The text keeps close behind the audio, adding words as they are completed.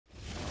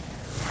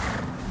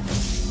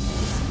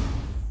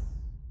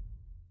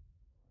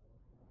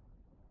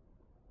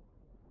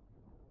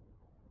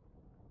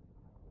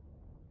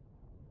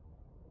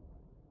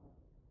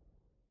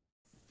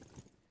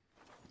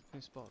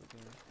my spot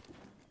again.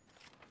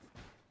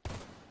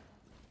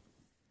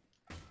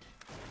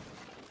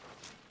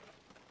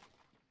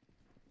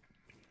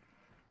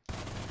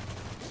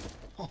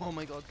 Oh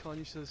my god, Con,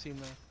 you should have seen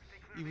that.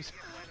 He was. Do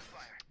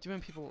you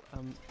remember people?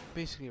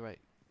 Basically, right.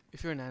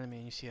 If you're an enemy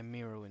and you see a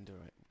mirror window,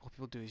 right, what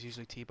people do is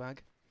usually teabag.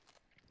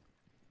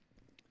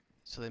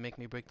 So they make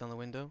me break down the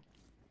window.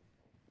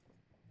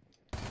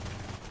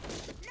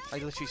 I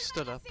literally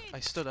stood up.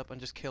 I stood up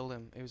and just killed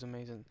him. It was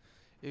amazing.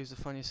 It was the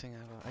funniest thing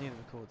ever. I need to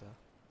record that.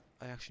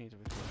 I actually need to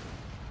record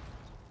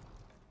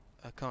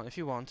that. Can't. If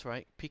you want,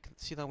 right? Peek.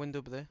 See that window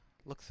over there?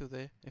 Look through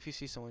there. If you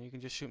see someone, you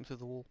can just shoot them through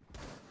the wall.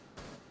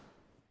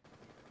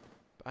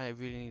 But I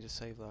really need to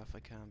save that if I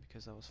can,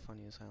 because that was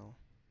funny as hell.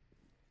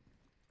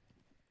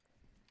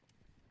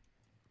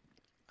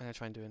 I'm gonna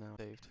try and do it now.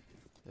 Saved.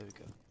 There we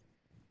go.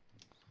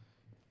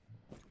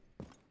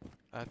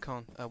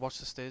 Con. Watch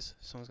the stairs.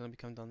 Someone's gonna be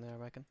coming down there, I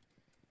reckon.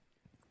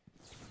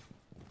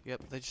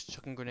 Yep, they're just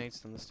chucking grenades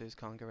down the stairs.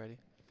 Con, get ready.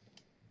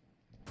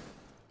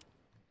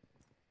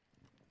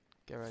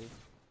 Get ready.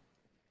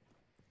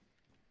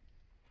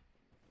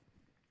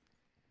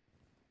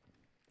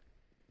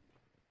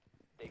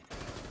 They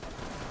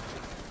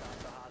stop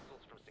the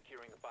hostiles from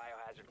securing the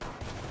biohazard.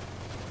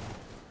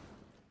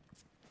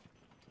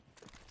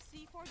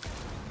 C4.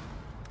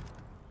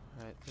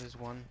 Alright, there's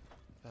one.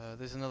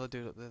 There's another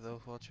dude up there though,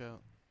 watch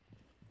out.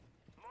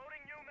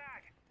 Loading new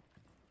mag.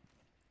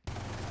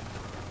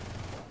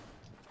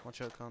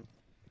 Watch out, Con.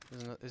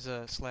 There's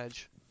a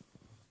sledge.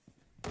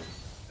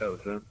 Oh,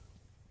 so?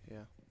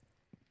 Yeah.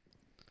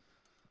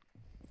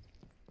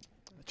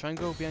 Try and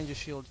go behind your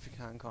shield if you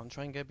can, Con.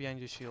 Try and get behind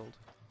your shield.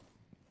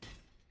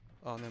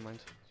 Oh, never mind.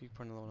 You can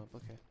put another one up,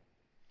 okay.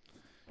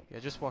 Yeah,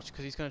 just watch,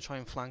 because he's going to try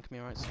and flank me,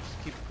 alright? So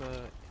just keep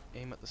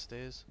aim at the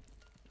stairs.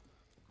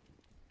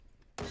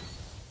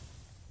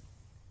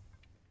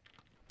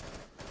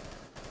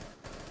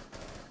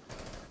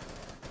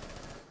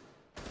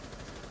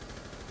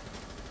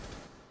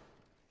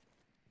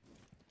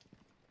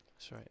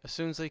 That's right. As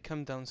soon as they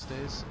come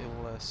downstairs, it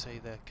will say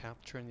they're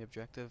capturing the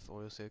objective, or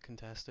it'll say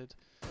contested.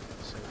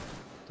 So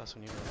that's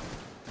when you know.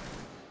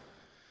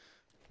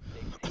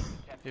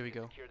 Here we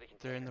go.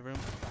 They're in the room.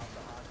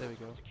 There we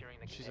go.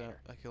 She's out.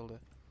 I killed her.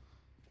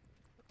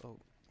 Oh.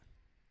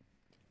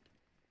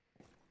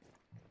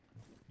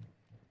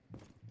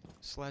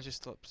 Sledge is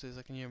still upstairs.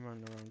 I can hear him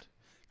running around.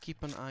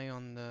 Keep an eye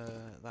on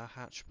that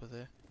hatch over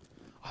there.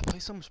 Oh, I play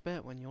so much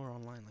better when you're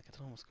online. Like, I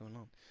don't know what's going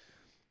on.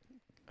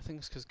 I think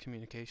it's because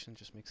communication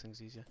just makes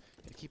things easier.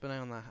 Yeah, keep an eye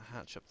on that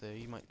hatch up there.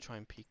 You might try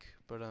and peek,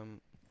 but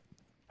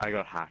I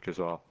got hacked as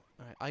well.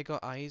 Alright, I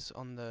got eyes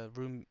on the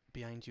room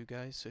behind you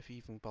guys, so if he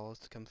even bothers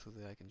to come through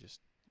there, I can just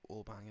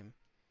all bang him.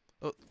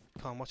 Oh,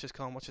 Con, watch this,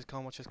 Con, watch this,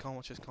 Con, watch this, Con,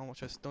 watch this, Con, watch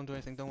this. Don't do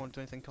anything, don't want to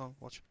do anything, Con,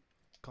 watch.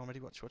 Con, ready,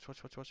 watch.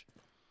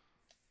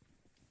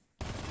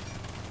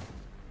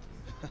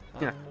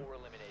 Yeah.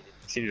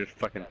 See you just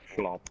fucking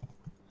flop.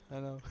 I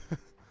know.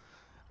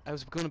 I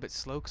was going a bit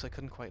slow because I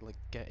couldn't quite like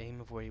get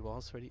aim of where he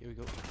was. Ready, here we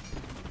go.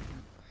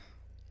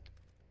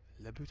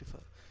 La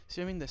beautiful. See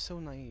what I mean? They're so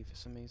naive,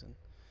 it's amazing.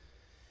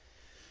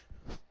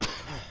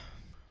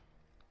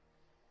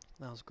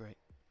 That was great.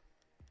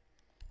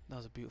 That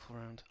was a beautiful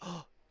round.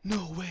 Oh,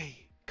 no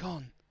way!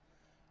 Con!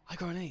 I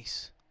got an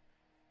ace.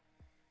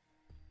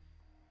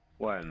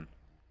 When?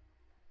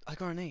 I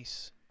got an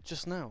ace.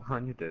 Just now.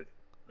 When you did.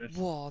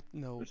 What?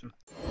 No. Listen.